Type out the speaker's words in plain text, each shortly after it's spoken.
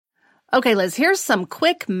Okay, Liz, here's some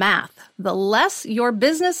quick math. The less your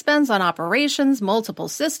business spends on operations, multiple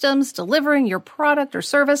systems, delivering your product or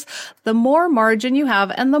service, the more margin you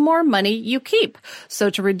have and the more money you keep. So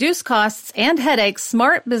to reduce costs and headaches,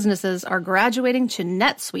 smart businesses are graduating to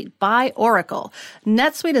NetSuite by Oracle.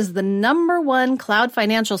 NetSuite is the #1 cloud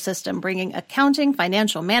financial system, bringing accounting,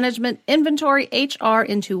 financial management, inventory, HR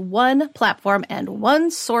into one platform and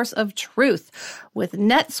one source of truth. With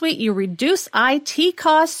NetSuite, you reduce IT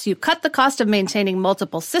costs, you cut the cost of maintaining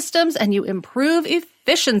multiple systems, and you improve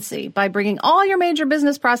efficiency by bringing all your major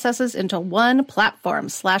business processes into one platform,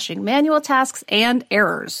 slashing manual tasks and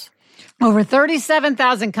errors. Over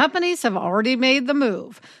 37,000 companies have already made the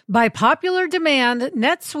move. By popular demand,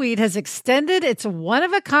 NetSuite has extended its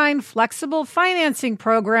one-of-a-kind flexible financing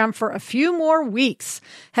program for a few more weeks.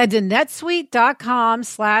 Head to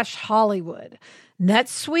netsuite.com/Hollywood.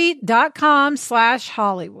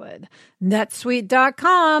 netsuite.com/Hollywood.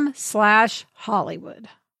 netsuite.com/Hollywood.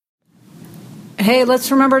 Hey,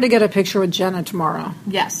 let's remember to get a picture with Jenna tomorrow.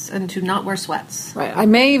 Yes, and to not wear sweats. Right. I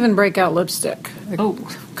may even break out lipstick. It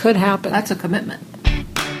could happen. That's a commitment.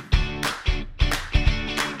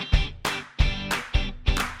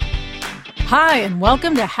 Hi, and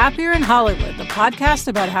welcome to Happier in Hollywood, the podcast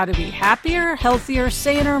about how to be happier, healthier,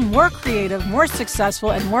 saner, more creative, more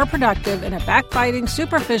successful, and more productive in a backbiting,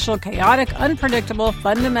 superficial, chaotic, unpredictable,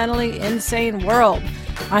 fundamentally insane world.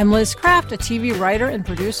 I'm Liz Craft, a TV writer and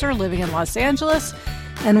producer living in Los Angeles,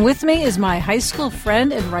 and with me is my high school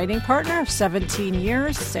friend and writing partner of 17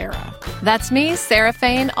 years, Sarah. That's me, Sarah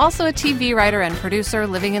Fain, also a TV writer and producer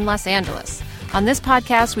living in Los Angeles. On this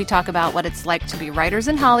podcast, we talk about what it's like to be writers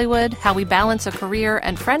in Hollywood, how we balance a career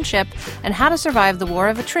and friendship, and how to survive the war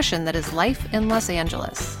of attrition that is life in Los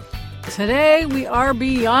Angeles. Today, we are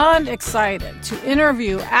beyond excited to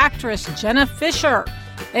interview actress Jenna Fischer,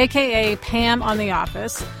 a.k.a. Pam on The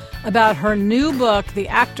Office, about her new book, The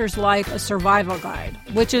Actor's Life, A Survival Guide,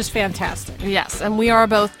 which is fantastic. Yes, and we are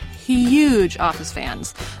both huge Office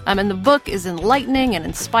fans. And the book is enlightening and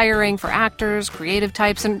inspiring for actors, creative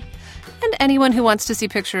types, and anyone who wants to see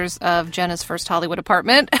pictures of Jenna's first Hollywood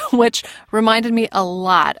apartment, which reminded me a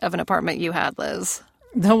lot of an apartment you had, Liz.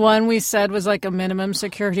 The one we said was like a minimum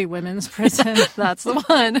security women's prison. That's the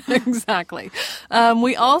one. Exactly.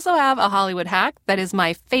 We also have a Hollywood hack that is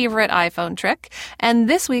my favorite iPhone trick. And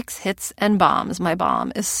this week's Hits and Bombs. My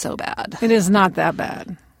bomb is so bad. It is not that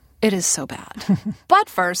bad. It is so bad. But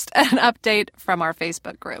first, an update from our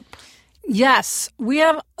Facebook group. Yes, we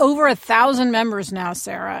have over 1,000 members now,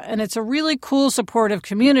 Sarah, and it's a really cool, supportive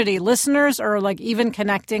community. Listeners are like even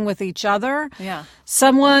connecting with each other. Yeah.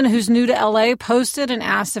 Someone who's new to LA posted and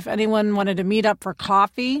asked if anyone wanted to meet up for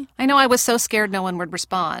coffee. I know, I was so scared no one would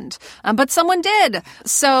respond, but someone did.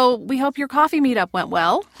 So we hope your coffee meetup went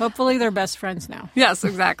well. Hopefully they're best friends now. Yes,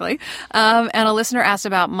 exactly. And a listener asked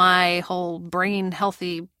about my whole brain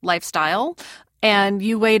healthy lifestyle. And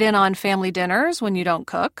you weighed in on family dinners when you don't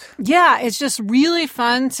cook. Yeah, it's just really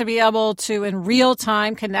fun to be able to, in real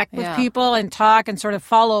time, connect with people and talk and sort of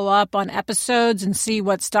follow up on episodes and see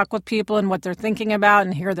what stuck with people and what they're thinking about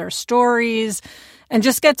and hear their stories and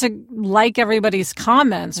just get to like everybody's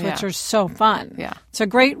comments, which are so fun. Yeah. It's a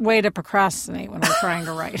great way to procrastinate when we're trying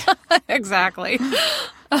to write. Exactly.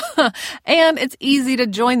 And it's easy to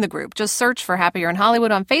join the group. Just search for Happier in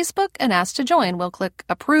Hollywood on Facebook and ask to join. We'll click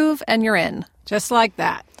approve and you're in. Just like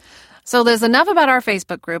that. So there's enough about our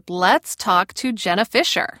Facebook group. Let's talk to Jenna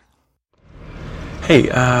Fischer. Hey,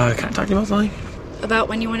 can I talk to you about something? About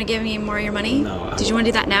when you want to give me more of your money? No. Did you want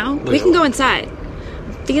to do that now? We can go inside.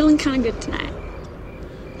 I'm feeling kind of good tonight.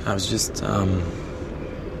 I was just, I'm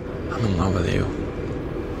in love with you.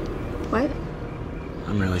 What?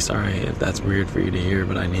 I'm really sorry if that's weird for you to hear,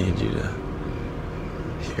 but I need you to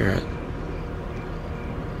hear it.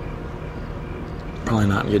 Probably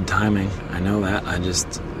not good timing. I know that.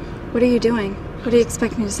 What are you doing? What do you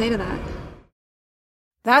expect me to say to that?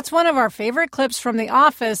 That's one of our favorite clips from The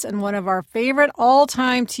Office and one of our favorite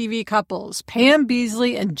all-time TV couples, Pam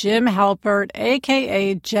Beesly and Jim Halpert,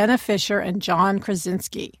 a.k.a. Jenna Fischer and John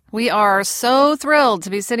Krasinski. We are so thrilled to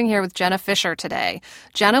be sitting here with Jenna Fischer today.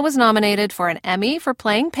 Jenna was nominated for an Emmy for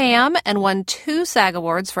playing Pam and won 2 SAG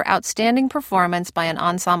Awards for Outstanding Performance by an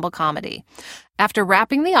Ensemble Comedy. After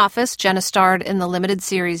wrapping The Office, Jenna starred in the limited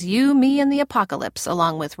series You, Me, and the Apocalypse,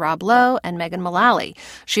 along with Rob Lowe and Megan Mullally.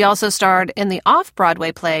 She also starred in the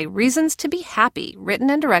off-Broadway play Reasons to Be Happy, written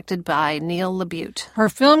and directed by Neil LaBute. Her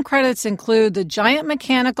film credits include The Giant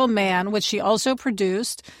Mechanical Man, which she also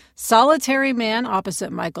produced, Solitary Man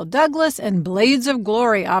opposite Michael Douglas, and Blades of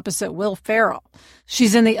Glory opposite Will Ferrell.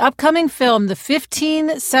 She's in the upcoming film The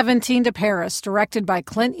 1517 to Paris, directed by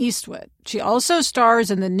Clint Eastwood. She also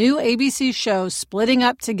stars in the new ABC show Splitting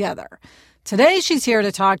Up Together. Today, she's here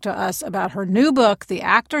to talk to us about her new book, The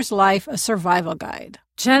Actor's Life, A Survival Guide.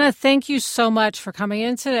 Jenna, thank you so much for coming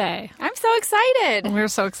in today. I'm so excited. We're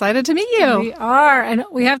so excited to meet you. We are. And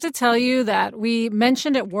we have to tell you that we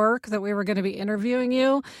mentioned at work that we were going to be interviewing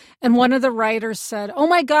you. And one of the writers said, "Oh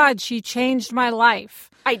my God, she changed my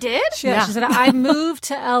life." I did? She said, "I moved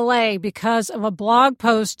to LA because of a blog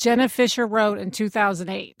post Jenna Fischer wrote in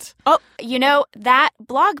 2008. Oh, that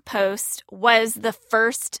blog post was the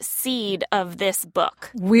first seed of this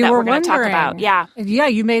book We that were we're going to talk wondering. about. Yeah. Yeah,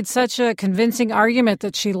 you made such a convincing argument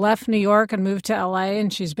that she left New York and moved to LA,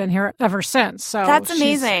 and she's been here ever since. So That's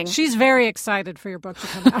amazing. She's very excited for your book to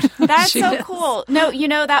come out. That's She so is. cool. No,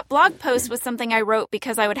 that blog post was something I wrote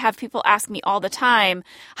because I would have people ask me all the time,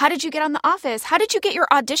 how did you get on The Office? How did you get your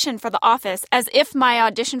audition for The Office? As if my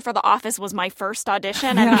audition for The Office was my first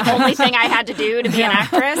audition and the only thing I had to do to be an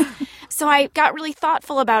actress. So I got really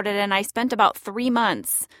thoughtful about it, and I spent about 3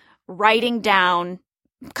 months writing down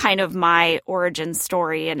kind of my origin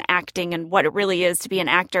story and acting and what it really is to be an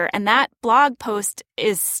actor. And that blog post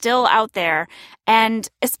is still out there. And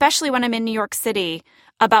especially when I'm in New York City,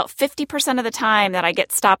 about 50% of the time that I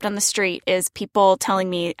get stopped on the street is people telling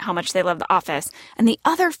me how much they love The Office. And the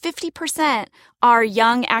other 50% are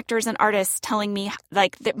young actors and artists telling me,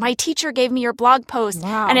 like, that my teacher gave me your blog post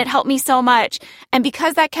and it helped me so much. And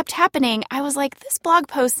because that kept happening, I was like, this blog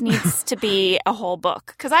post needs to be a whole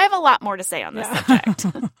book because I have a lot more to say on this subject.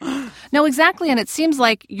 No, exactly. And it seems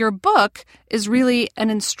like your book is really an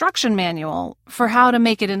instruction manual for how to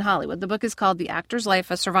make it in Hollywood. The book is called The Actor's Life,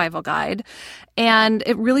 A Survival Guide. And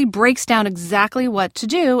it really breaks down exactly what to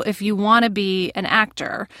do if you want to be an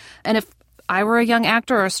actor. And if I were a young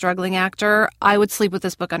actor or a struggling actor, I would sleep with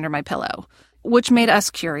this book under my pillow, which made us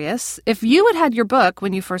curious. If you had had your book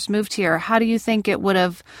when you first moved here, how do you think it would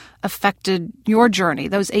have affected your journey,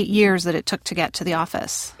 those 8 years that it took to get to the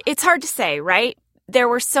office? It's hard to say, right? There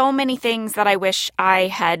were so many things that I wish I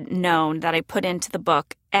had known that I put into the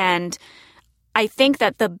book. And I think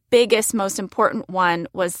that the biggest, most important one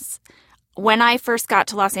was when I first got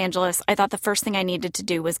to Los Angeles, I thought the first thing I needed to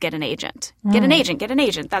do was get an agent. Get an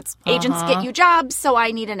agent. That's agents get you jobs, so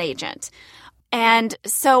I need an agent. And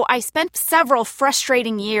so I spent several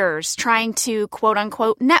frustrating years trying to, quote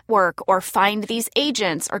unquote, network or find these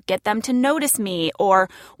agents or get them to notice me or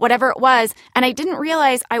whatever it was. And I didn't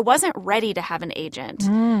realize I wasn't ready to have an agent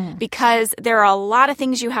because there are a lot of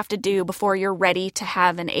things you have to do before you're ready to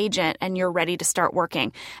have an agent and you're ready to start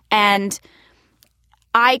working. And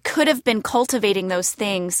I could have been cultivating those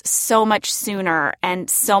things so much sooner and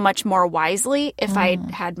so much more wisely if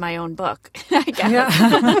I'd had my own book, I guess.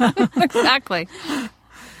 Yeah. Exactly.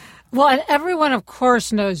 Well, and everyone, of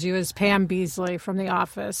course, knows you as Pam Beesly from The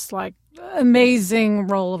Office, like amazing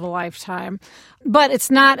role of a lifetime. But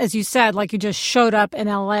it's not, as you said, like you just showed up in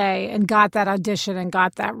LA and got that audition and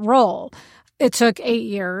got that role. It took 8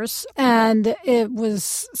 years, and it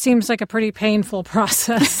seems like a pretty painful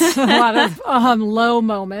process, a lot of low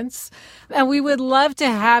moments. And we would love to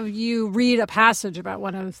have you read a passage about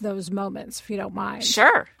one of those moments, if you don't mind.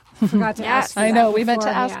 Sure. Forgot to ask you I that know, we meant to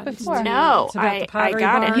ask beforehand. before. No, It's about the I Pottery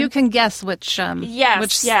got Barn. it. And you can guess which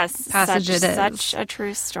Yes. passage it is. Such a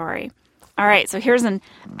true story. All right, so here's an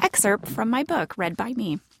excerpt from my book, read by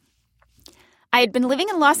me. I had been living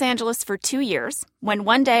in Los Angeles for 2 years when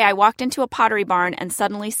one day I walked into a Pottery Barn and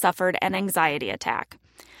suddenly suffered an anxiety attack.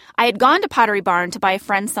 I had gone to Pottery Barn to buy a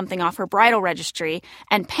friend something off her bridal registry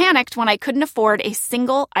and panicked when I couldn't afford a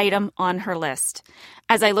single item on her list.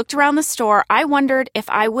 As I looked around the store, I wondered if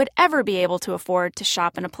I would ever be able to afford to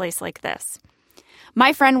shop in a place like this.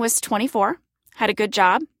 My friend was 24, had a good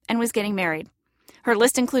job, and was getting married. Her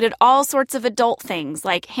list included all sorts of adult things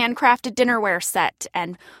like handcrafted dinnerware set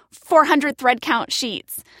and 400 thread count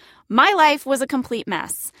sheets. My life was a complete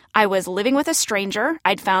mess. I was living with a stranger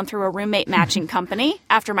I'd found through a roommate matching company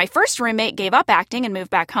after my first roommate gave up acting and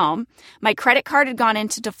moved back home. My credit card had gone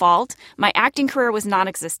into default. My acting career was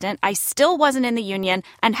non-existent. I still wasn't in the union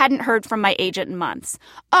and hadn't heard from my agent in months.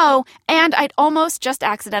 Oh, and I'd almost just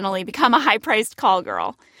accidentally become a high-priced call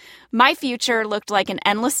girl. My future looked like an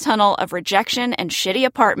endless tunnel of rejection and shitty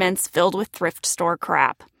apartments filled with thrift store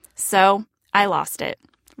crap. So I lost it.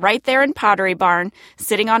 Right there in Pottery Barn,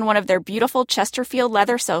 sitting on one of their beautiful Chesterfield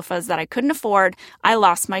leather sofas that I couldn't afford, I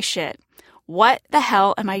lost my shit. What the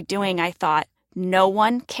hell am I doing, I thought. No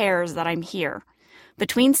one cares that I'm here.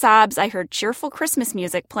 Between sobs, I heard cheerful Christmas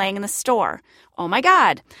music playing in the store. Oh my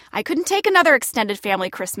God, I couldn't take another extended family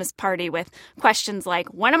Christmas party with questions like,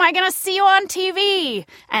 when am I going to see you on TV?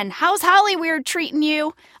 And how's Hollyweird treating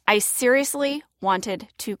you? I seriously wanted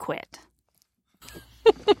to quit.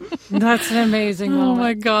 That's an amazing moment. Oh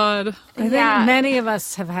my God. I think many of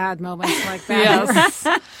us have had moments like that.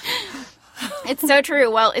 Yes. It's so true.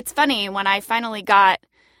 Well, it's funny, when I finally got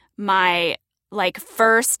my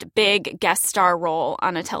first big guest star role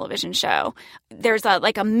on a television show, there's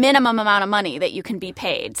a minimum amount of money that you can be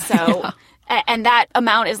paid. So and that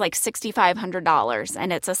amount is like $6,500,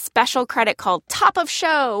 and it's a special credit called Top of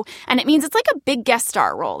Show, and it means it's like a big guest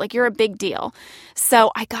star role, like you're a big deal.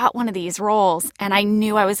 So I got one of these roles, and I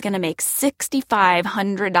knew I was going to make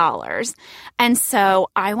 $6,500, and so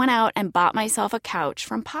I went out and bought myself a couch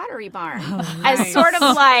from Pottery Barn as sort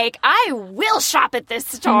of like, I will shop at this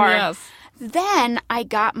store. Yes. Then I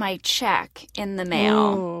got my check in the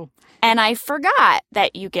mail. Ooh. And I forgot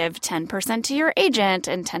that you give 10% to your agent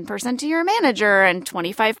and 10% to your manager and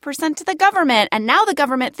 25% to the government. And now the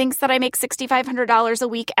government thinks that I make $6,500 a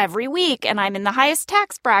week every week, and I'm in the highest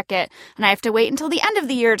tax bracket, and I have to wait until the end of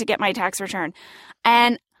the year to get my tax return.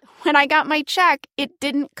 And when I got my check, it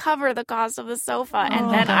didn't cover the cost of the sofa, and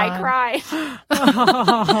then I cried.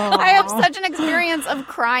 I have such an experience of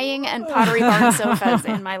crying and Pottery Barn sofas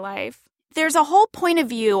in my life. There's a whole point of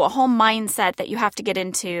view, a whole mindset that you have to get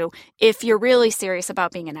into if you're really serious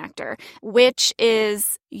about being an actor, which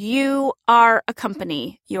is you are a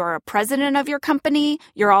company. You are a president of your company.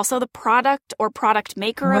 You're also the product or product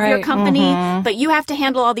maker of your company. But you have to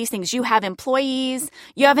handle all these things. You have employees.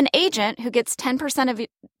 You have an agent who gets 10% of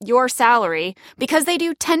your salary because they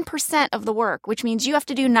do 10% of the work, which means you have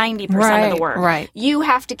to do 90% of the work. Right. You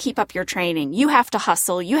have to keep up your training. You have to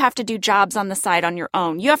hustle. You have to do jobs on the side on your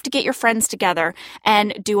own. You have to get your friends together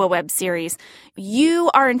and do a web series. You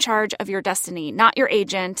are in charge of your destiny, not your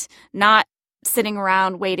agent, not sitting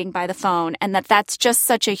around waiting by the phone, and that's just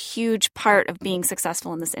such a huge part of being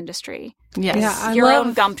successful in this industry. Yes. Yeah, Your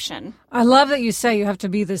own gumption. I love that you say you have to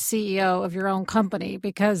be the CEO of your own company,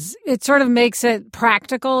 because it sort of makes it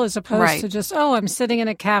practical as opposed to just, I'm sitting in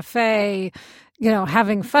a cafe,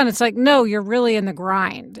 having fun. It's like, no, you're really in the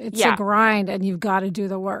grind. It's a grind, and you've got to do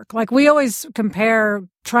the work. Like, we always compare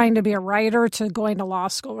trying to be a writer to going to law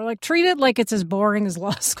school. We're like, treat it like it's as boring as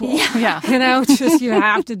law school. Yeah. Just you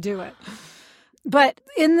have to do it. But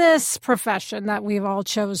in this profession that we've all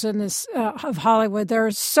chosen, this of Hollywood,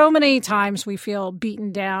 there's so many times we feel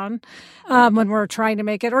beaten down when we're trying to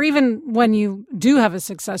make it, or even when you do have a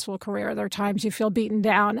successful career, there are times you feel beaten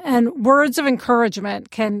down. And words of encouragement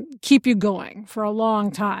can keep you going for a long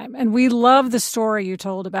time. And we love the story you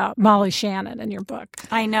told about Molly Shannon in your book.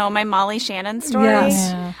 I know, my Molly Shannon story.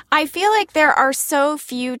 Yes. Yeah. I feel like there are so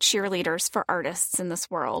few cheerleaders for artists in this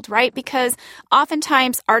world, right? Because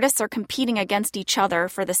oftentimes artists are competing against each other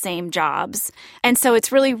for the same jobs. And so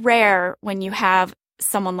it's really rare when you have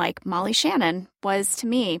someone like Molly Shannon was to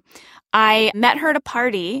me. I met her at a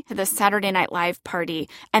party, the Saturday Night Live party,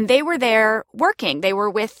 and they were there working. They were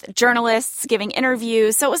with journalists giving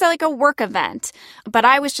interviews. So it was like a work event. But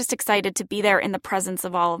I was just excited to be there in the presence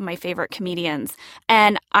of all of my favorite comedians.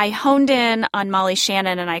 And I honed in on Molly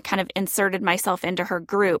Shannon, and I kind of inserted myself into her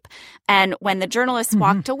group. And when the journalists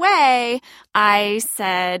walked away, I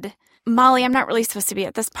said, Molly, I'm not really supposed to be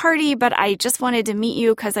at this party, but I just wanted to meet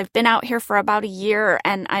you because I've been out here for about a year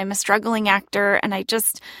and I'm a struggling actor, and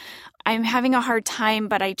I'm having a hard time,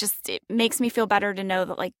 but it makes me feel better to know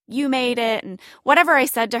that like you made it, and whatever I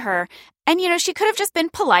said to her. And, she could have just been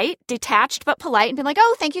polite, detached, but polite, and been like,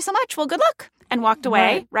 oh, thank you so much. Well, good luck, and walked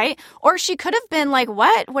away. Right. Or she could have been like,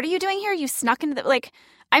 what are you doing here? You snuck into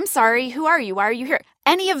I'm sorry. Who are you? Why are you here?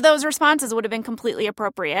 Any of those responses would have been completely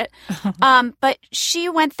appropriate. But she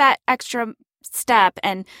went that extra step,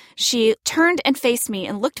 and she turned and faced me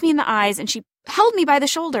and looked me in the eyes, and she held me by the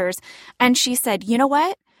shoulders, and she said, you know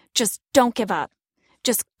what? Just don't give up.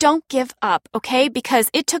 Just don't give up, okay? Because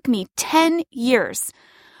it took me 10 years.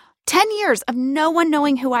 10 years of no one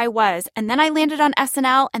knowing who I was. And then I landed on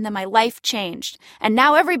SNL, and then my life changed. And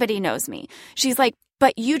now everybody knows me. She's like,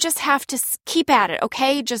 but you just have to keep at it,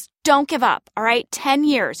 okay? Just don't give up, all right? 10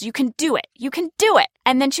 years. You can do it. You can do it.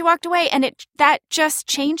 And then she walked away, and that just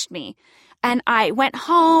changed me. And I went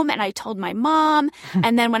home and I told my mom.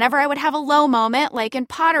 And then whenever I would have a low moment, like in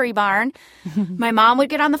Pottery Barn, my mom would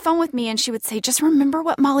get on the phone with me and she would say, just remember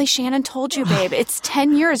what Molly Shannon told you, babe. It's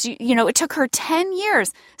 10 years. It took her 10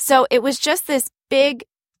 years. So it was just this big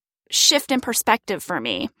shift in perspective for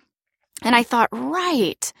me. And I thought,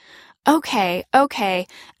 right. okay.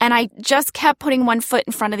 And I just kept putting one foot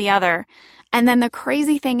in front of the other. And then the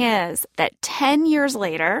crazy thing is that 10 years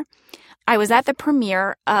later, I was at the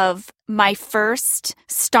premiere of my first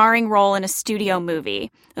starring role in a studio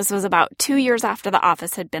movie. This was about 2 years after The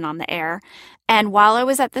Office had been on the air. And while I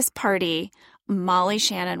was at this party, Molly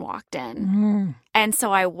Shannon walked in. And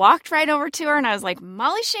so I walked right over to her and I was like,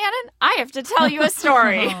 Molly Shannon, I have to tell you a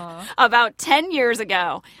story about 10 years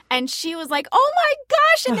ago. And she was like, oh my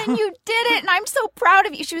gosh, and then you did it. And I'm so proud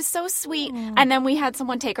of you. She was so sweet. And then we had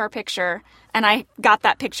someone take our picture and I got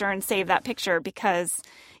that picture and saved that picture because,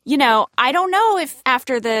 you know, I don't know if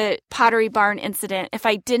after the Pottery Barn incident, if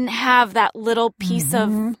I didn't have that little piece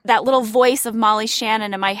of, that little voice of Molly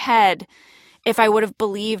Shannon in my head, if I would have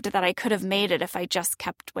believed that I could have made it if I just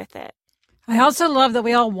kept with it. I also love that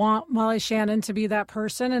we all want Molly Shannon to be that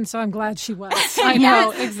person, and so I'm glad she was. I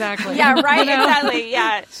know, exactly. Yeah, right, exactly,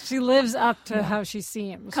 yeah. She lives up to how she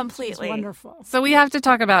seems. Completely. It's wonderful. So we have to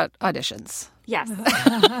talk about auditions. Yes.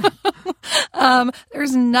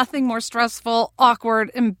 There's nothing more stressful,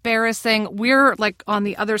 awkward, embarrassing. We're like on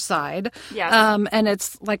the other side. Yes. And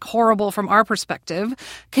it's like horrible from our perspective.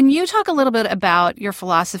 Can you talk a little bit about your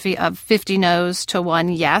philosophy of 50 no's to 1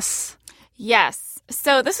 yes? Yes.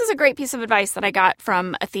 So this is a great piece of advice that I got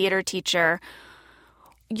from a theater teacher.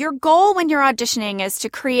 Your goal when you're auditioning is to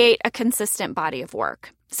create a consistent body of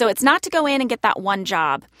work. So it's not to go in and get that one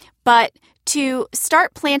job, but to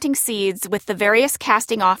start planting seeds with the various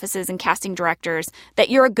casting offices and casting directors that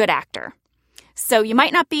you're a good actor. So you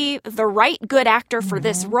might not be the right good actor for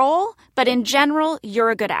this role, but in general, you're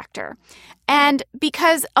a good actor. And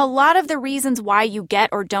because a lot of the reasons why you get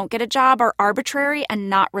or don't get a job are arbitrary and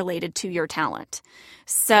not related to your talent.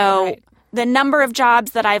 So the number of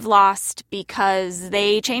jobs that I've lost because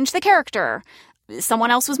they changed the character,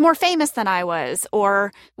 someone else was more famous than I was,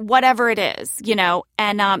 or whatever it is, you know.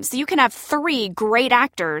 And so you can have 3 great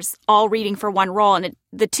actors all reading for one role, and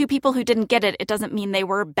the 2 people who didn't get it, it doesn't mean they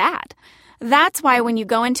were bad. That's why when you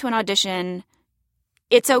go into an audition,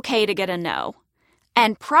 it's okay to get a no.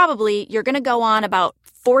 And probably you're going to go on about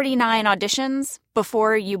 49 auditions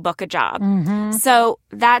before you book a job. So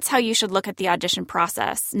that's how you should look at the audition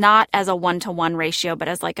process, not as a 1-to-1 ratio, but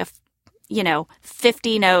as like a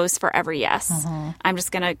 50 no's for every yes. I'm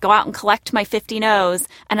just going to go out and collect my 50 no's,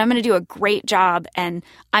 and I'm going to do a great job, and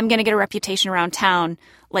I'm going to get a reputation around town.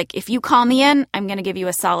 Like, if you call me in, I'm going to give you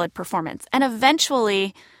a solid performance. And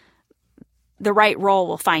eventually, the right role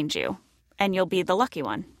will find you, and you'll be the lucky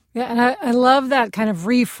one. Yeah, and I love that kind of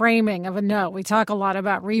reframing of a no. We talk a lot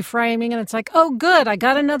about reframing, and it's like, oh, good, I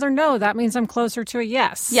got another no. That means I'm closer to a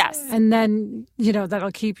yes. Yes. And then, you know,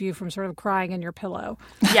 that'll keep you from sort of crying in your pillow.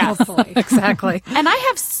 Yes. Hopefully. Exactly. And I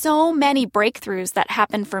have so many breakthroughs that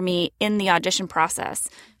happen for me in the audition process.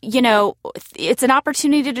 You know, it's an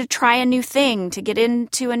opportunity to try a new thing, to get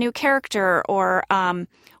into a new character, or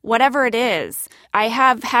whatever it is. I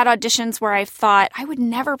have had auditions where I've thought, I would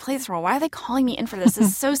never play this role. Why are they calling me in for this? This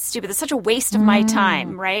is so stupid. It's such a waste of my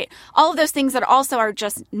time, right? All of those things that also are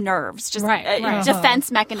just nerves, just a defense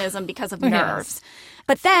mechanism because of nerves.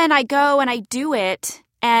 But then I go and I do it,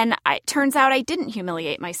 and it turns out I didn't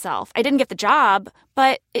humiliate myself. I didn't get the job,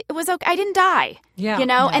 but it was okay. I didn't die, you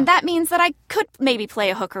know? And that means that I could maybe play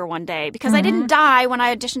a hooker one day because I didn't die when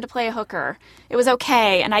I auditioned to play a hooker. It was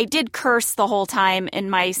okay. And I did curse the whole time in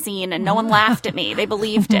my scene, and no one laughed at me. They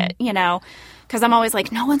believed it, you know? Because I'm always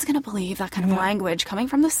like, no one's going to believe that kind of language coming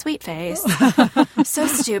from the sweet face. So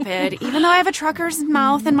stupid. Even though I have a trucker's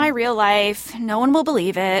mouth in my real life, no one will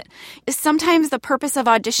believe it. Sometimes the purpose of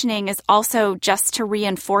auditioning is also just to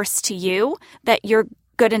reinforce to you that you're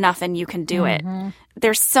good enough and you can do it.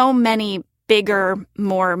 There's so many bigger,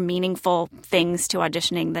 more meaningful things to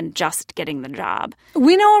auditioning than just getting the job.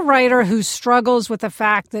 We know a writer who struggles with the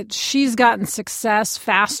fact that she's gotten success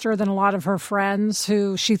faster than a lot of her friends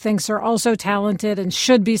who she thinks are also talented and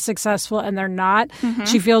should be successful, and they're not.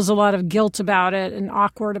 She feels a lot of guilt about it and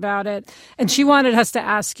awkward about it. And she wanted us to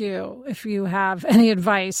ask you if you have any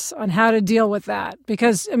advice on how to deal with that.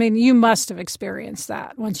 Because, I mean, you must have experienced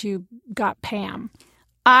that once you got Pam.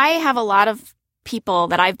 I have a lot of people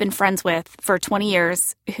that I've been friends with for 20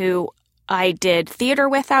 years who I did theater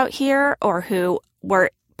with out here, or who were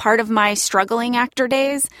part of my struggling actor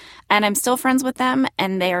days, and I'm still friends with them,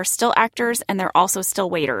 and they are still actors, and they're also still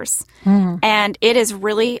waiters. And it is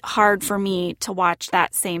really hard for me to watch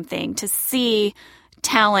that same thing, to see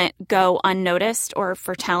talent go unnoticed or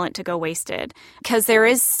for talent to go wasted, because there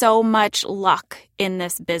is so much luck in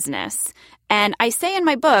this business. And I say in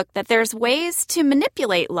my book that there's ways to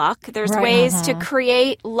manipulate luck. There's ways to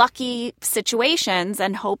create lucky situations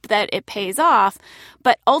and hope that it pays off.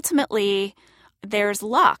 But ultimately, there's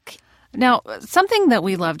luck. Now, something that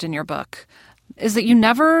we loved in your book is that you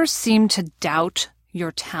never seem to doubt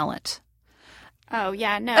your talent. Oh,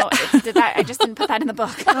 yeah, no, I just didn't put that in the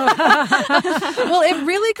book. Well, it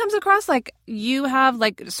really comes across like you have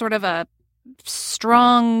like sort of a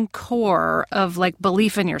strong core of like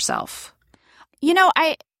belief in yourself.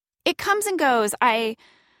 It comes and goes.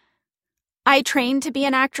 I trained to be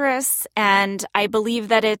an actress, and I believe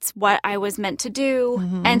that it's what I was meant to do.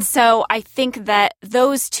 Mm-hmm. And so I think that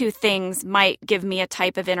those two things might give me a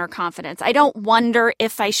type of inner confidence. I don't wonder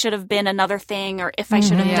if I should have been another thing or if I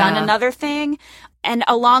should have done another thing. And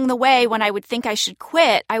along the way, when I would think I should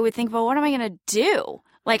quit, I would think, well, what am I going to do?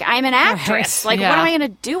 Like, I'm an actress. Right. Like, what am I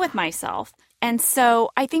going to do with myself? And so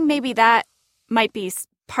I think maybe that might be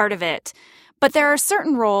part of it. But there are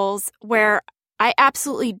certain roles where I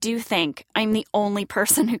absolutely do think I'm the only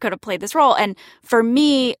person who could have played this role. And for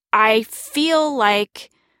me, I feel like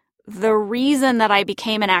the reason that I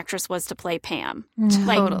became an actress was to play Pam.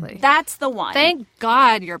 Totally. Like, that's the one. Thank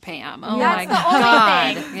God you're Pam. Oh that's my the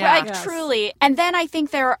God. Only thing. Yeah. Like, truly. And then I think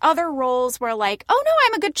there are other roles where like, oh no,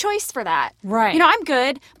 I'm a good choice for that. Right. I'm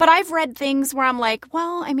good. But I've read things where I'm like,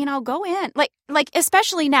 well, I mean, I'll go in. Like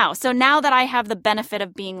especially now. So now that I have the benefit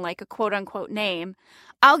of being like a quote unquote name,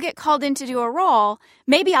 I'll get called in to do a role.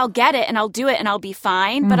 Maybe I'll get it and I'll do it and I'll be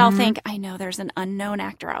fine. But I'll think, I know there's an unknown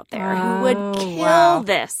actor out there who would kill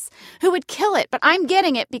this, who would kill it. But I'm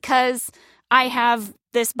getting it because I have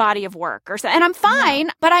this body of work or so. And I'm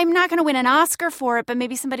fine, but I'm not going to win an Oscar for it. But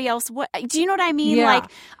maybe somebody else would. Do you know what I mean? Yeah. Like,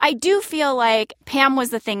 I do feel like Pam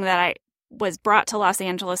was the thing that I was brought to Los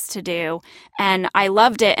Angeles to do. And I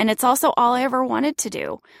loved it. And it's also all I ever wanted to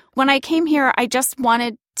do. When I came here, I just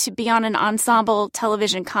wanted to be on an ensemble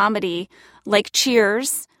television comedy like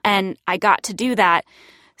Cheers, and I got to do that.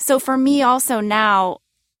 So for me also now,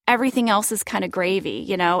 everything else is kind of gravy.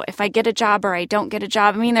 If I get a job or I don't get a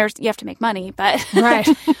job, I mean, you have to make money, but right.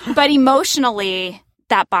 But emotionally,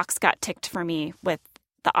 that box got ticked for me with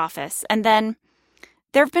The Office. And then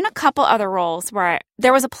there have been a couple other roles where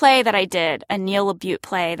there was a play that I did, a Neil LaBute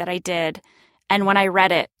play that I did, and when I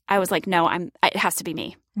read it, I was like, no, it has to be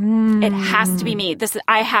me. It has to be me.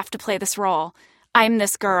 I have to play this role. I'm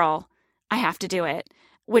this girl. I have to do it.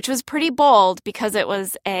 Which was pretty bold because it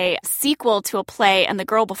was a sequel to a play, and the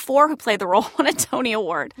girl before who played the role won a Tony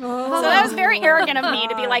Award. Oh. So that was very arrogant of me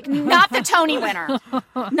to be like, not the Tony winner.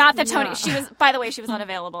 Not the Tony. Yeah. By the way, she was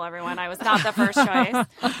unavailable, everyone. I was not the first choice.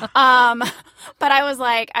 But I was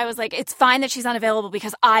like, it's fine that she's unavailable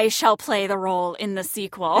because I shall play the role in the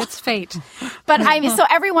sequel. It's fate. But so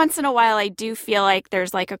every once in a while, I do feel like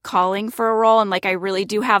there's like a calling for a role, and like I really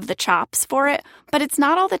do have the chops for it, but it's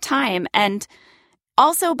not all the time. And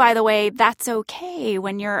also, by the way, that's okay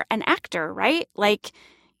when you're an actor, right? Like,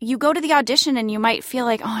 you go to the audition and you might feel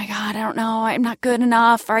like, oh my God, I don't know, I'm not good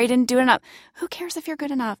enough, or I didn't do enough. Who cares if you're good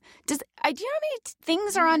enough? Do you know how many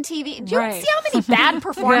things are on TV? Do you see how many bad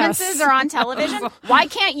performances are on television? Why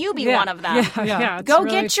can't you be one of them? Yeah, go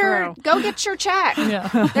get your check.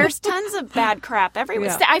 Yeah. There's tons of bad crap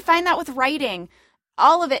everywhere. Yeah. I find that with writing,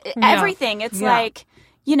 all of it, everything. It's like,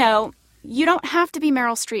 you don't have to be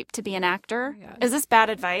Meryl Streep to be an actor. Yeah. Is this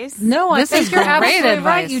bad advice? No, I think you're absolutely advice.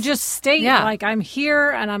 Right. You just state, like, I'm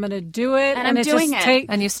here and I'm going to do it. And I'm doing it.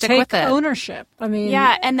 And you stick with it. Ownership. I mean.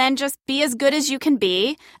 Yeah, and then just be as good as you can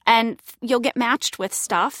be, and you'll get matched with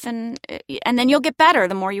stuff, and then you'll get better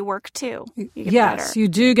the more you work, too. You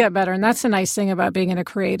do get better. And that's the nice thing about being in a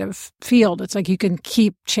creative field. It's like you can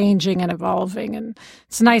keep changing and evolving, and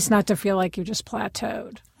it's nice not to feel like you just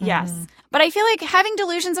plateaued. Yes. But I feel like having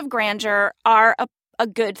delusions of grandeur are a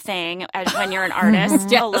good thing when you're an artist,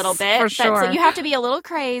 yes, a little bit. For sure. So you have to be a little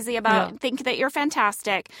crazy about think that you're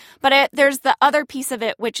fantastic. But there's the other piece of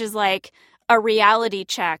it, which is like a reality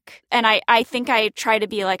check. And I think I try to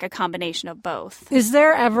be like a combination of both. Is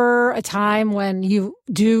there ever a time when you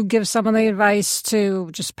do give someone the advice to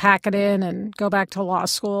just pack it in and go back to law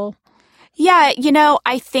school? Yeah,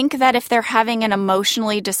 I think that if they're having an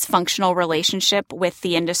emotionally dysfunctional relationship with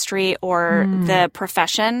the industry or the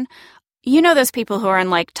profession, those people who are in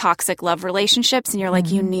like toxic love relationships, and you're like,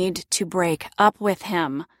 you need to break up with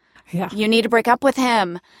him. Yeah. You need to break up with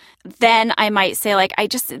him. Then I might say like,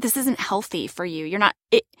 this isn't healthy for you. You're not,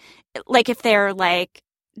 like if they're like,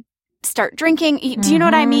 start drinking. Do you know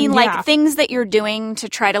what I mean? Yeah. Like things that you're doing to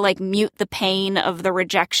try to like mute the pain of the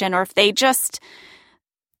rejection, or if they just...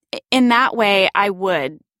 In that way, I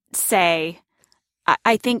would say,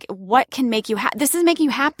 I think what can make you happy? This is making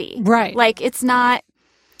you happy. Right. Like, it's not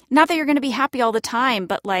that you're going to be happy all the time,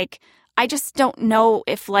 but like, I just don't know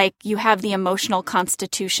if like you have the emotional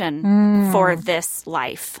constitution for this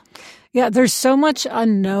life. Yeah, there's so much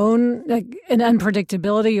unknown and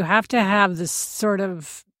unpredictability. You have to have this sort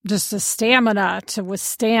of just a stamina to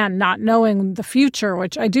withstand not knowing the future,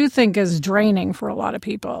 which I do think is draining for a lot of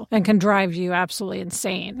people and can drive you absolutely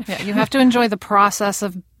insane. Yeah, you have to enjoy the process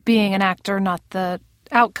of being an actor, not the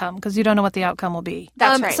outcome, because you don't know what the outcome will be.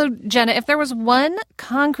 That's right. So, Jenna, if there was one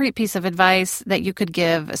concrete piece of advice that you could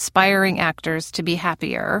give aspiring actors to be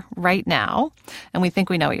happier right now, and we think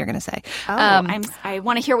we know what you're going to say. I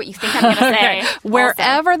want to hear what you think I'm going to say. Okay.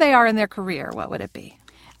 Wherever they are in their career, what would it be?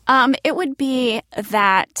 It would be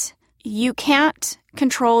that you can't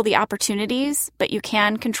control the opportunities, but you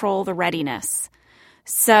can control the readiness.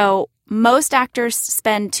 So most actors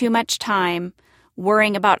spend too much time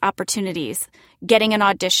worrying about opportunities, getting an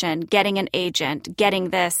audition, getting an agent, getting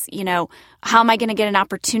this, how am I going to get an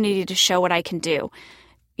opportunity to show what I can do?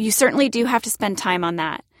 You certainly do have to spend time on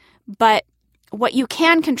that. But what you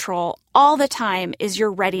can control all the time is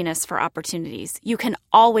your readiness for opportunities. You can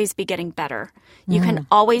always be getting better. You can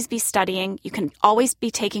always be studying. You can always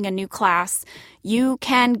be taking a new class. You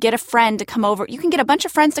can get a friend to come over. You can get a bunch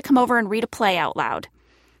of friends to come over and read a play out loud.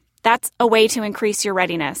 That's a way to increase your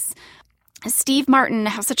readiness. Steve Martin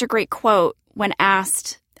has such a great quote when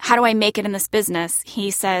asked, how do I make it in this business?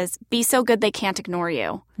 He says, be so good they can't ignore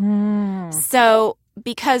you. So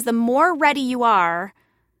because the more ready you are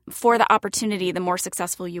for the opportunity, the more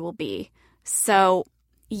successful you will be. So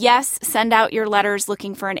yes, send out your letters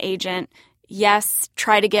looking for an agent. Yes,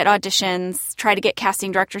 try to get auditions, try to get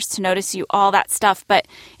casting directors to notice you, all that stuff. But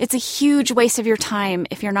it's a huge waste of your time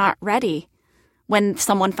if you're not ready when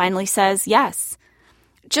someone finally says yes.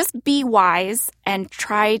 Just be wise and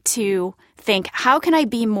try to think, how can I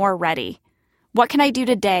be more ready? What can I do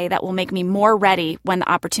today that will make me more ready when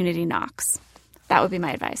the opportunity knocks? That would be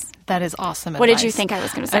my advice. That is awesome advice. What did you think I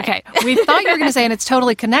was going to say? Okay. We thought you were going to say, and it's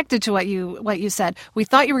totally connected to what you said, we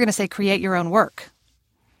thought you were going to say create your own work.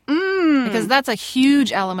 Because that's a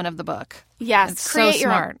huge element of the book. Yes. It's create so your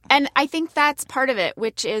smart. own. And I think that's part of it,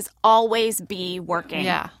 which is always be working.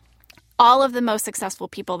 Yeah. All of the most successful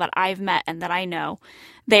people that I've met and that I know,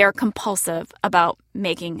 they are compulsive about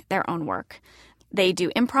making their own work. They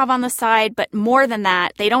do improv on the side, but more than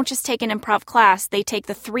that, they don't just take an improv class. They take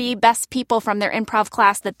the 3 best people from their improv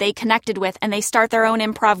class that they connected with, and they start their own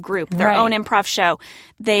improv group, their own improv show.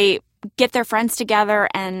 They get their friends together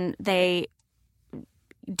and they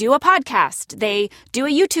do a podcast. They do a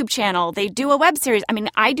YouTube channel. They do a web series. I mean,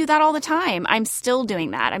 I do that all the time. I'm still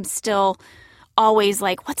doing that. I'm still always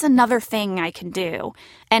like, what's another thing I can do?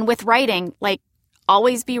 And with writing, like,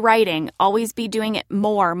 always be writing, always be doing it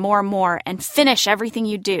more, and finish everything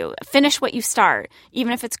you do. Finish what you start,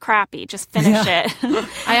 even if it's crappy, just finish it.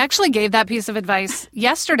 I actually gave that piece of advice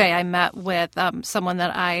yesterday. I met with someone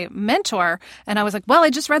that I mentor, and I was like, well, I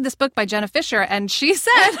just read this book by Jenna Fischer, and she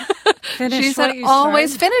said,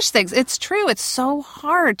 always finish things. It's true. It's so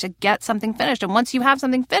hard to get something finished. And once you have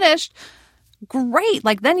something finished, great.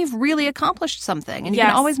 Like, then you've really accomplished something, and you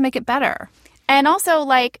can always make it better. And also,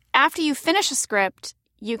 like, after you finish a script,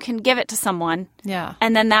 you can give it to someone. Yeah.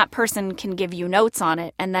 And then that person can give you notes on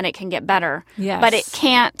it, and then it can get better. Yes. But it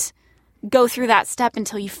can't go through that step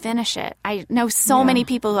until you finish it. I know so many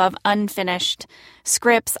people who have unfinished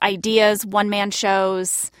scripts, ideas, one-man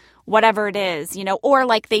shows, whatever it is, or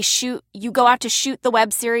like you go out to shoot the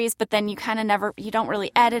web series, but then you kind of you don't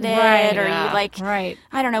really edit it,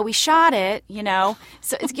 I don't know, we shot it, so you got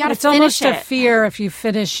to finish it. It's almost a fear if you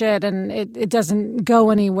finish it and it doesn't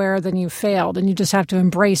go anywhere, then you failed, and you just have to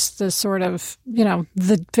embrace the sort of,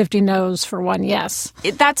 the 50 no's for one yes.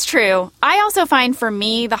 That's true. I also find for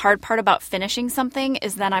me, the hard part about finishing something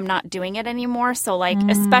is that I'm not doing it anymore. So like,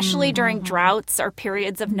 especially during droughts or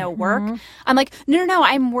periods of no work, I'm like, no,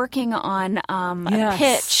 I'm working on a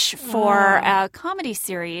pitch for a comedy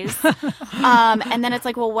series. And then it's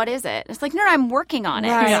like, well, what is it? It's like, no, I'm working on it.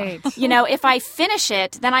 Right. If I finish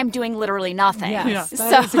it, then I'm doing literally nothing. Yes,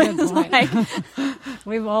 that is a good point. Like,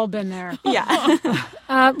 we've all been there. Yeah.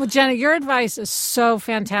 Well, Jenna, your advice is so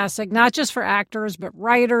fantastic, not just for actors, but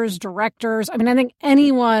writers, directors. I mean, I think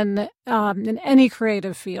anyone in any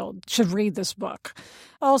creative field should read this book.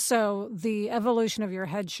 Also, the evolution of your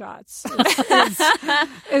headshots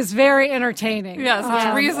is very entertaining.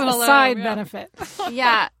 Yes, reason alone. Side benefit.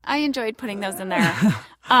 Yeah, I enjoyed putting those in there.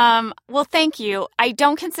 Well, thank you. I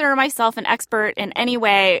don't consider myself an expert in any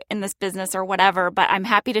way in this business or whatever, but I'm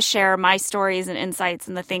happy to share my stories and insights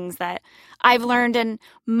and the things that I've learned. And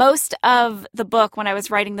most of the book, when I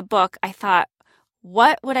was writing the book, I thought,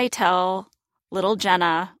 what would I tell little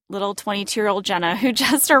Jenna, little 22-year-old Jenna who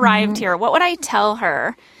just arrived here? What would I tell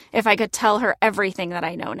her if I could tell her everything that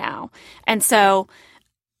I know now? And so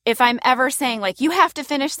if I'm ever saying, like, you have to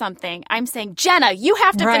finish something, I'm saying, Jenna, you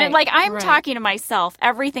have to finish. Like, I'm talking to myself.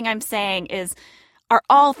 Everything I'm saying are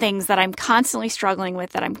all things that I'm constantly struggling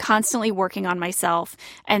with, that I'm constantly working on myself.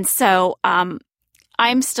 And so I'm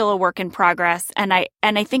still a work in progress. And I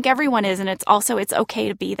think everyone is. And it's okay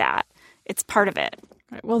to be that. It's part of it.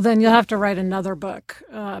 Right. Well, then you'll have to write another book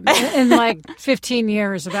in like 15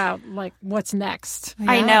 years about like what's next.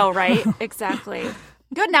 Yeah. I know, right? Exactly.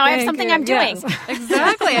 Good. Now I have something I'm doing. Yes.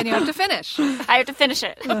 Exactly. And you have to finish. I have to finish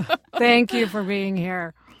it. Thank you for being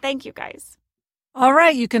here. Thank you, guys. All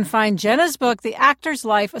right. You can find Jenna's book, The Actor's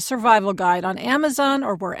Life, A Survival Guide, on Amazon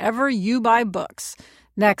or wherever you buy books.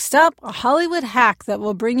 Next up, a Hollywood hack that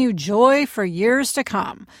will bring you joy for years to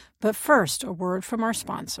come. But first, a word from our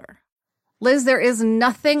sponsor. Liz, there is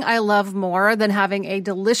nothing I love more than having a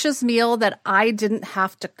delicious meal that I didn't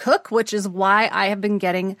have to cook, which is why I have been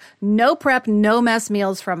getting no prep, no mess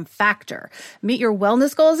meals from Factor. Meet your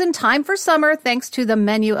wellness goals in time for summer thanks to the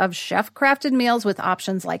menu of chef-crafted meals with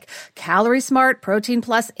options like Calorie Smart, Protein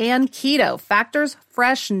Plus, and Keto. Factor's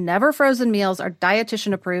fresh, never frozen meals are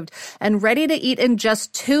dietitian approved and ready to eat in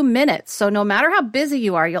just 2 minutes. So no matter how busy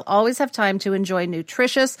you are, you'll always have time to enjoy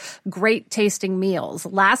nutritious, great tasting meals.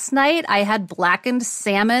 Last night, I had blackened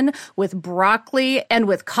salmon with broccoli and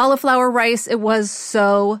with cauliflower rice. It was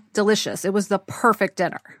so delicious. It was the perfect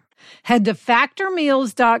dinner. Head to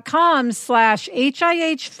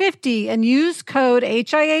factormeals.com/HIH50 and use code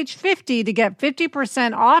HIH50 to get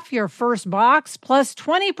 50% off your first box plus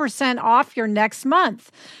 20% off your next month.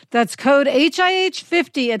 That's code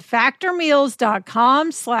HIH50 at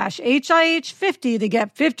factormeals.com/HIH50 to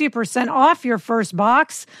get 50% off your first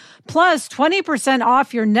box plus 20%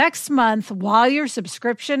 off your next month while your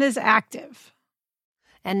subscription is active.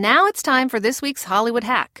 And now it's time for this week's Hollywood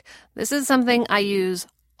hack. This is something I use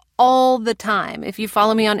all the time. If you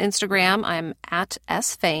follow me on Instagram, I'm at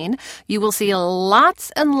 @sfain. You will see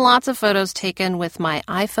lots and lots of photos taken with my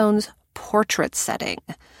iPhone's portrait setting.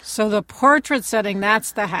 So the portrait setting,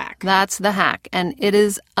 that's the hack. That's the hack, and it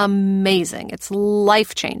is amazing. It's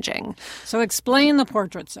life-changing. So explain the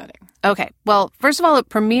portrait setting. Okay. Well, first of all, it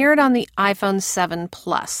premiered on the iPhone 7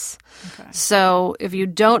 Plus. Okay. So if you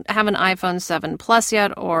don't have an iPhone 7 Plus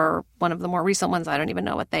yet, or one of the more recent ones, I don't even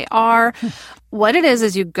know what they are. What it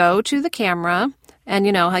is you go to the camera, and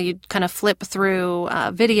you know how you kind of flip through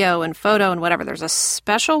video and photo and whatever. There's a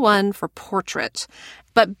special one for portrait.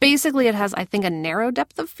 But basically it has, I think, a narrow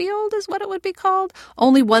depth of field is what it would be called.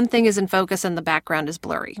 Only one thing is in focus and the background is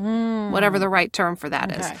blurry, whatever the right term for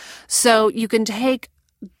that is. So you can take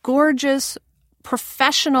gorgeous,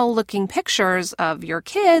 professional-looking pictures of your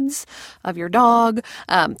kids, of your dog.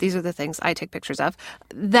 These are the things I take pictures of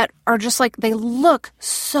that are just like, they look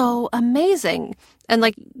so amazing. And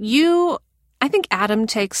like I think Adam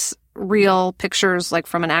takes real pictures like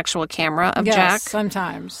from an actual camera of Jack.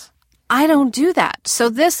 Sometimes. I don't do that. So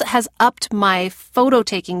this has upped my photo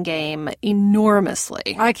taking game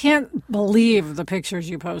enormously. I can't believe the pictures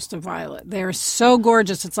you post of Violet. They're so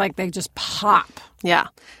gorgeous. It's like they just pop. Yeah.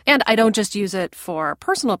 And I don't just use it for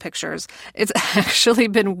personal pictures. It's actually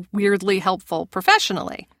been weirdly helpful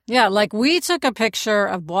professionally. Yeah, like we took a picture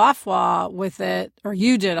of Boifwa with it, or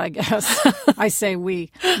you did, I guess. I say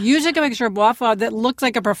we. You took a picture of Boifwa that looked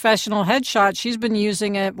like a professional headshot. She's been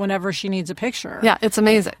using it whenever she needs a picture. Yeah, it's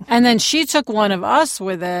amazing. And then she took one of us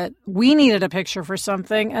with it. We needed a picture for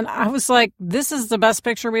something. And I was like, this is the best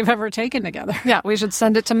picture we've ever taken together. Yeah, we should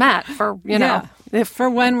send it to Matt for, you know. For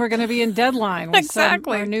when we're going to be in Deadline with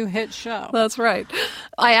our new hit show. That's right.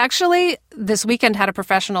 I actually, this weekend, had a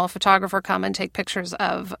professional photographer come and take pictures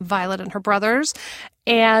of Violet and her brothers.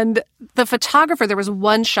 And the photographer, there was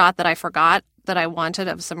one shot that I forgot that I wanted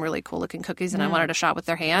of some really cool looking cookies, and I wanted a shot with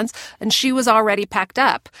their hands. And she was already packed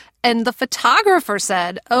up. And the photographer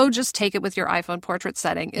said, oh, just take it with your iPhone portrait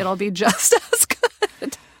setting. It'll be just as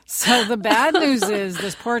good. So the bad news is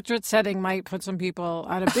this portrait setting might put some people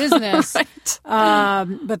out of business. Right.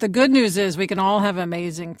 But the good news is we can all have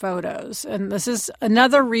amazing photos. And this is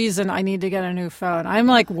another reason I need to get a new phone. I'm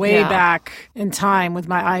like way back in time with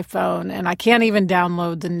my iPhone, and I can't even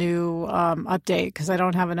download the new update because I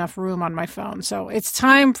don't have enough room on my phone. So it's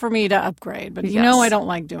time for me to upgrade. But you know I don't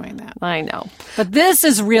like doing that. I know. But this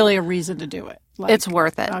is really a reason to do it. Like, it's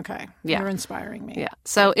worth it. Okay. Yeah. You're inspiring me. Yeah.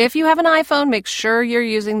 So if you have an iPhone, make sure you're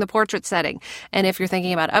using the portrait setting. And if you're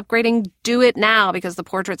thinking about upgrading, do it now because the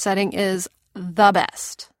portrait setting is the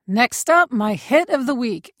best. Next up, my hit of the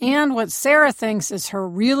week and what Sarah thinks is her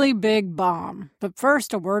really big bomb. But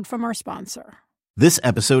first, a word from our sponsor. This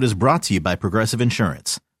episode is brought to you by Progressive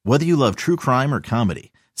Insurance. Whether you love true crime or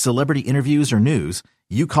comedy, celebrity interviews or news,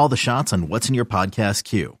 you call the shots on what's in your podcast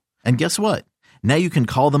queue. And guess what? Now you can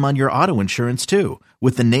call them on your auto insurance too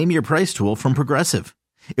with the Name Your Price tool from Progressive.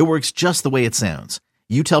 It works just the way it sounds.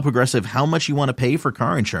 You tell Progressive how much you want to pay for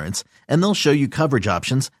car insurance, and they'll show you coverage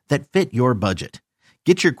options that fit your budget.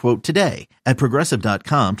 Get your quote today at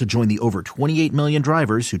Progressive.com to join the over 28 million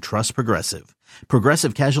drivers who trust Progressive.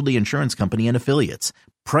 Progressive Casualty Insurance Company and Affiliates.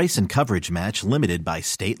 Price and coverage match limited by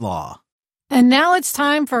state law. And now it's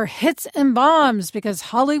time for Hits and Bombs, because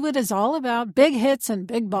Hollywood is all about big hits and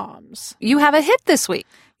big bombs. You have a hit this week.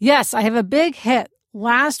 Yes, I have a big hit.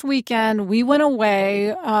 Last weekend, we went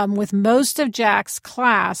away with most of Jack's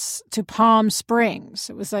class to Palm Springs.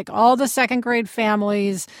 It was like all the second grade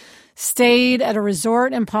families stayed at a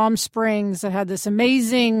resort in Palm Springs that had this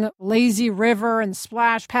amazing lazy river and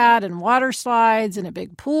splash pad and water slides and a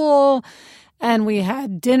big pool. And we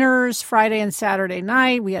had dinners Friday and Saturday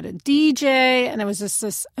night. We had a DJ, and it was just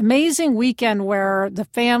this amazing weekend where the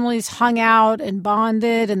families hung out and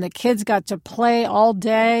bonded, and the kids got to play all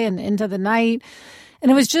day and into the night.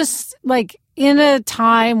 And it was just like in a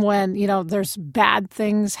time when, you know, there's bad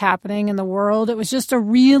things happening in the world. It was just a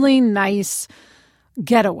really nice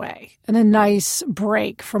getaway and a nice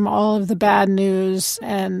break from all of the bad news.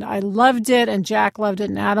 And I loved it, and Jack loved it,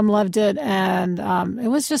 and Adam loved it. And it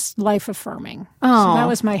was just life affirming. Oh, so that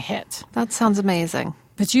was my hit. That sounds amazing.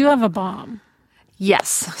 But you have a bomb. Yes.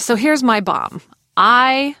 So here's my bomb.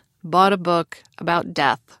 I bought a book about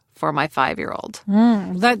death for my 5-year-old.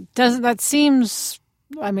 That seems,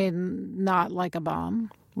 I mean, not like a bomb.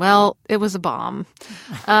 Well, it was a bomb.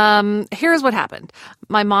 Here's what happened.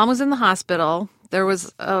 My mom was in the hospital. There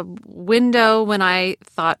was a window when I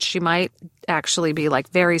thought she might actually be like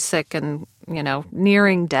very sick and, you know,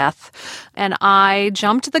 nearing death. And I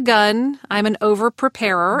jumped the gun. I'm an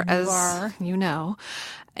over-preparer, as you know.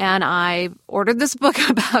 And I ordered this book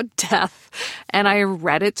about death, and I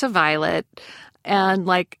read it to Violet. And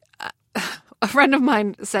like a friend of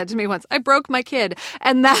mine said to me once, I broke my kid.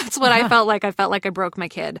 And that's what I felt like. I felt like I broke my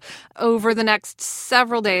kid over the next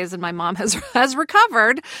several days, and my mom has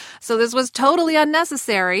recovered. So this was totally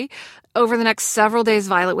unnecessary. Over the next several days,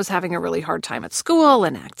 Violet was having a really hard time at school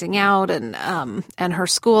and acting out, and her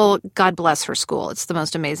school, God bless her school, it's the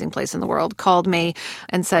most amazing place in the world, called me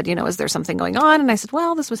and said, you know, is there something going on? And I said,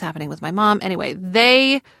 well, this was happening with my mom. Anyway,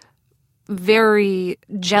 they very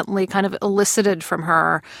gently kind of elicited from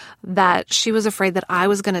her that she was afraid that I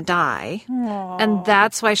was going to die. Aww. And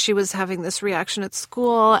that's why she was having this reaction at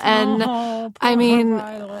school. And I mean,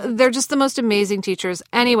 they're just the most amazing teachers.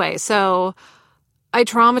 Anyway, so I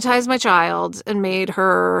traumatized my child and made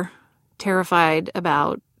her terrified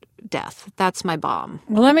about death. That's my bomb.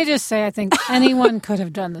 Well, let me just say, I think anyone could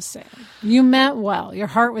have done the same. You meant well. Your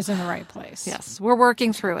heart was in the right place. Yes, we're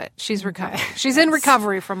working through it. She's recovering. She's in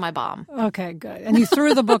recovery from my bomb. Okay, good. And you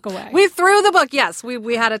threw the book away. We threw the book, yes.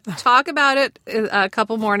 We had a talk about it a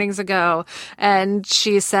couple mornings ago, and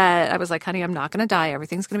she said, I was like, honey, I'm not going to die.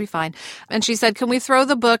 Everything's going to be fine. And she said, can we throw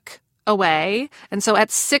the book away? And so at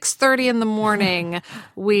 6:30 in the morning,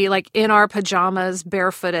 we, like in our pajamas,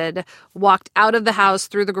 barefooted, walked out of the house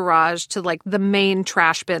through the garage to like the main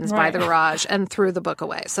trash bins by the garage and threw the book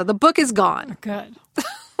away. So the book is gone. Good.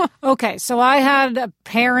 Okay, so I had a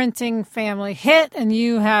parenting family hit, and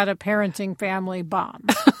you had a parenting family bomb.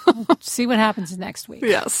 We'll see what happens next week.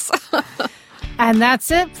 Yes. And that's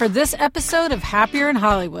it for this episode of Happier in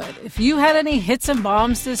Hollywood. If you had any hits and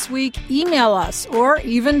bombs this week, email us, or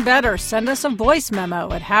even better, send us a voice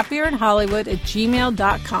memo at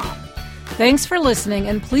happierinhollywood@gmail.com. Thanks for listening,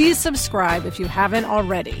 and please subscribe if you haven't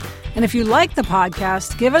already. And if you like the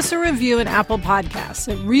podcast, give us a review in Apple Podcasts.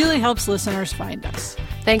 It really helps listeners find us.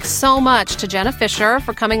 Thanks so much to Jenna Fisher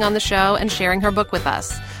for coming on the show and sharing her book with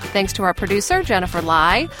us. Thanks to our producer, Jennifer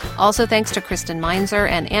Lai. Also thanks to Kristen Meinzer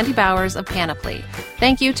and Andy Bowers of Panoply.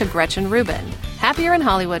 Thank you to Gretchen Rubin. Happier in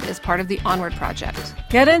Hollywood is part of the Onward Project.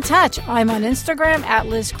 Get in touch. I'm on Instagram at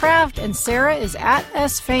Liz Craft, and Sarah is at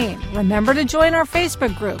S. Fain. Remember to join our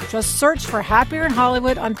Facebook group. Just search for Happier in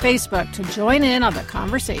Hollywood on Facebook to join in on the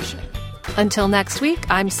conversation. Until next week,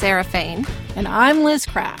 I'm Sarah Fain. And I'm Liz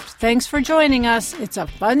Craft. Thanks for joining us. It's a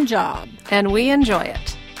fun job. And we enjoy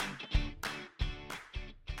it.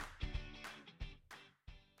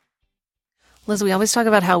 Liz, we always talk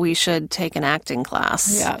about how we should take an acting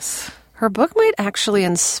class. Yes. Her book might actually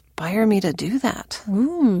inspire me to do that.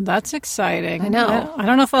 Ooh, that's exciting. I know. I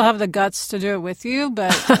don't know if I'll have the guts to do it with you,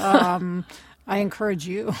 but I encourage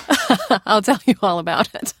you. I'll tell you all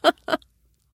about it.